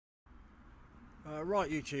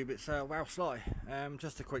Right YouTube, it's Wow Sly.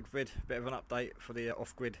 Just a quick vid, bit of an update for the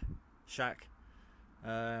off-grid shack.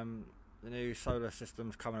 The new solar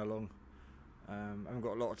system's coming along. I haven't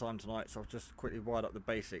got a lot of time tonight, so I've just quickly wired up the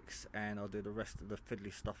basics and I'll do the rest of the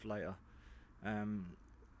fiddly stuff later.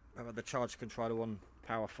 I've had the charge controller on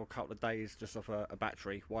power for a couple of days just off a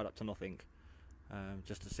battery, wired up to nothing,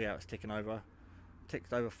 just to see how it's ticking over.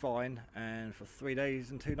 Ticked over fine, and for 3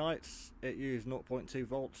 days and 2 nights it used 0.2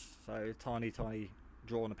 volts, so tiny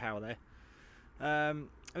draw on the power there.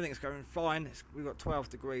 Everything's going fine. We've got 12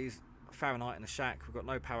 degrees Fahrenheit in the shack. We've got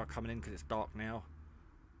no power coming in because it's dark now,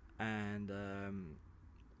 and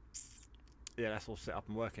yeah, that's all set up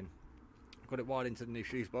and working. Got it wired into the new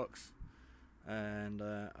fuse box, and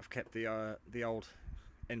I've kept the old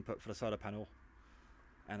input for the solar panel,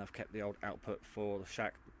 and I've kept the old output for the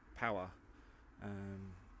shack power.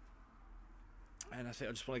 And that's it.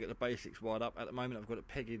 I just want to get the basics wired up. At the moment I've got it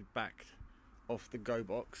piggybacked off the Go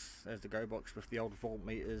box. There's the Go box with the old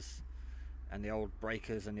voltmeters and the old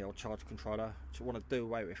breakers and the old charge controller, which I want to do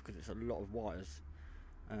away with because it's a lot of wires.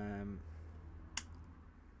 So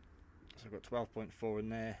I've got 12.4 in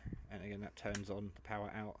there, and again that turns on the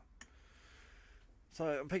power out.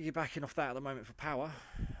 So I'm piggybacking off that at the moment for power,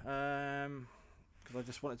 because I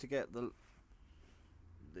just wanted to get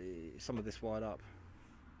some of this wired up.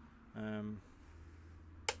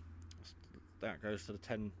 That goes to the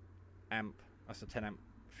 10 amp. That's a 10 amp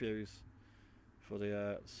fuse for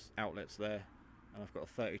the outlets there, and I've got a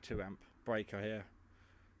 32 amp breaker here.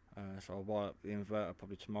 So I'll wire up the inverter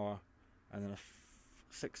probably tomorrow, and then a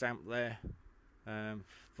 6 amp there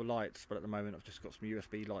for lights. But at the moment I've just got some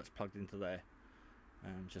USB lights plugged into there,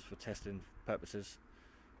 just for testing purposes.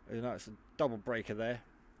 You know, it's a double breaker there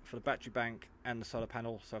for the battery bank and the solar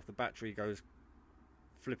panel, so if the battery goes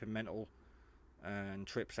flipping mental and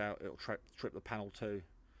trips out, it'll trip the panel too,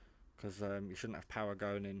 because you shouldn't have power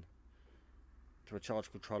going in to a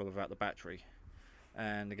charge controller without the battery.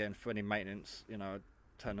 And again, for any maintenance, you know,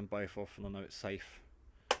 turn them both off and I know it's safe.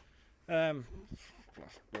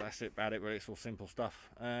 That's it about it really. It's all simple stuff.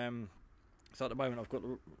 So at the moment I've got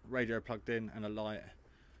the radio plugged in and a light.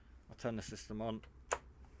 I'll turn the system on,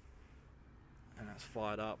 and that's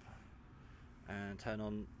fired up, and turn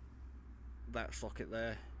on that socket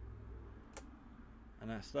there, and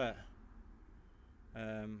that's that.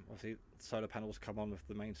 Obviously the solar panels come on with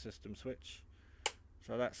the main system switch,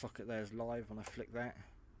 so that socket there is live. When I flick that,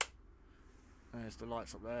 there's the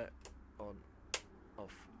lights up there, on,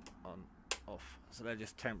 off, so they're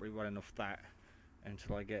just temporarily running off that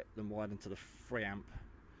until I get them wired into the 3 amp.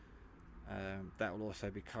 That will also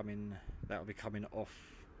be coming, off,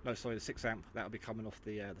 no sorry, the 6 amp, that will be coming off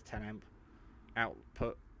the 10 amp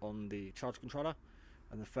output on the charge controller,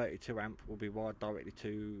 and the 32 amp will be wired directly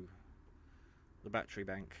to the battery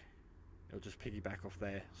bank. It'll just piggyback off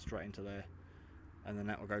there straight into there, and then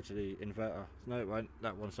that will go to the inverter. No, it won't.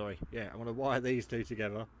 That one, sorry. Yeah, I'm going to wire these two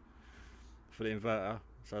together for the inverter,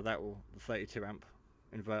 so that will, the 32 amp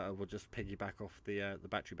inverter will just piggyback off the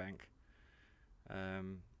battery bank,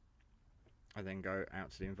 and then go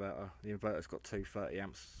out to the inverter. The inverter's got two 30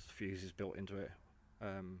 amps fuses built into it.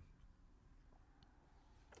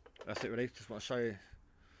 That's it really. Just want to show you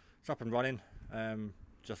it's up and running.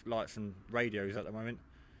 Just lights and radios at the moment.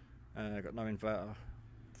 Got no inverter.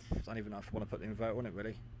 I don't even know if I want to put the inverter on it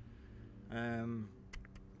really.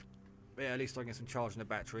 But yeah, at least I can get some charge in the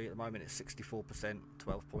battery. At the moment it's 64%,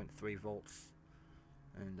 12.3 volts,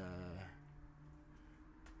 and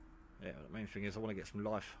yeah, the main thing is I want to get some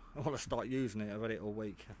life. I want to start using it. I've had it all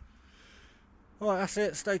week. Alright, that's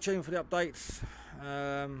it. Stay tuned for the updates.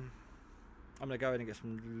 I'm going to go in and get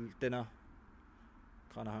some dinner.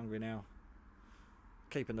 Kind of hungry now.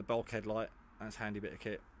 Keeping the bulkhead light. That's a handy bit of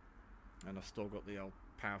kit. And I've still got the old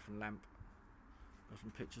paraffin lamp. Got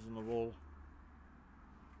some pictures on the wall.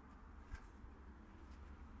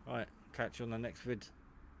 Right, catch you on the next vid.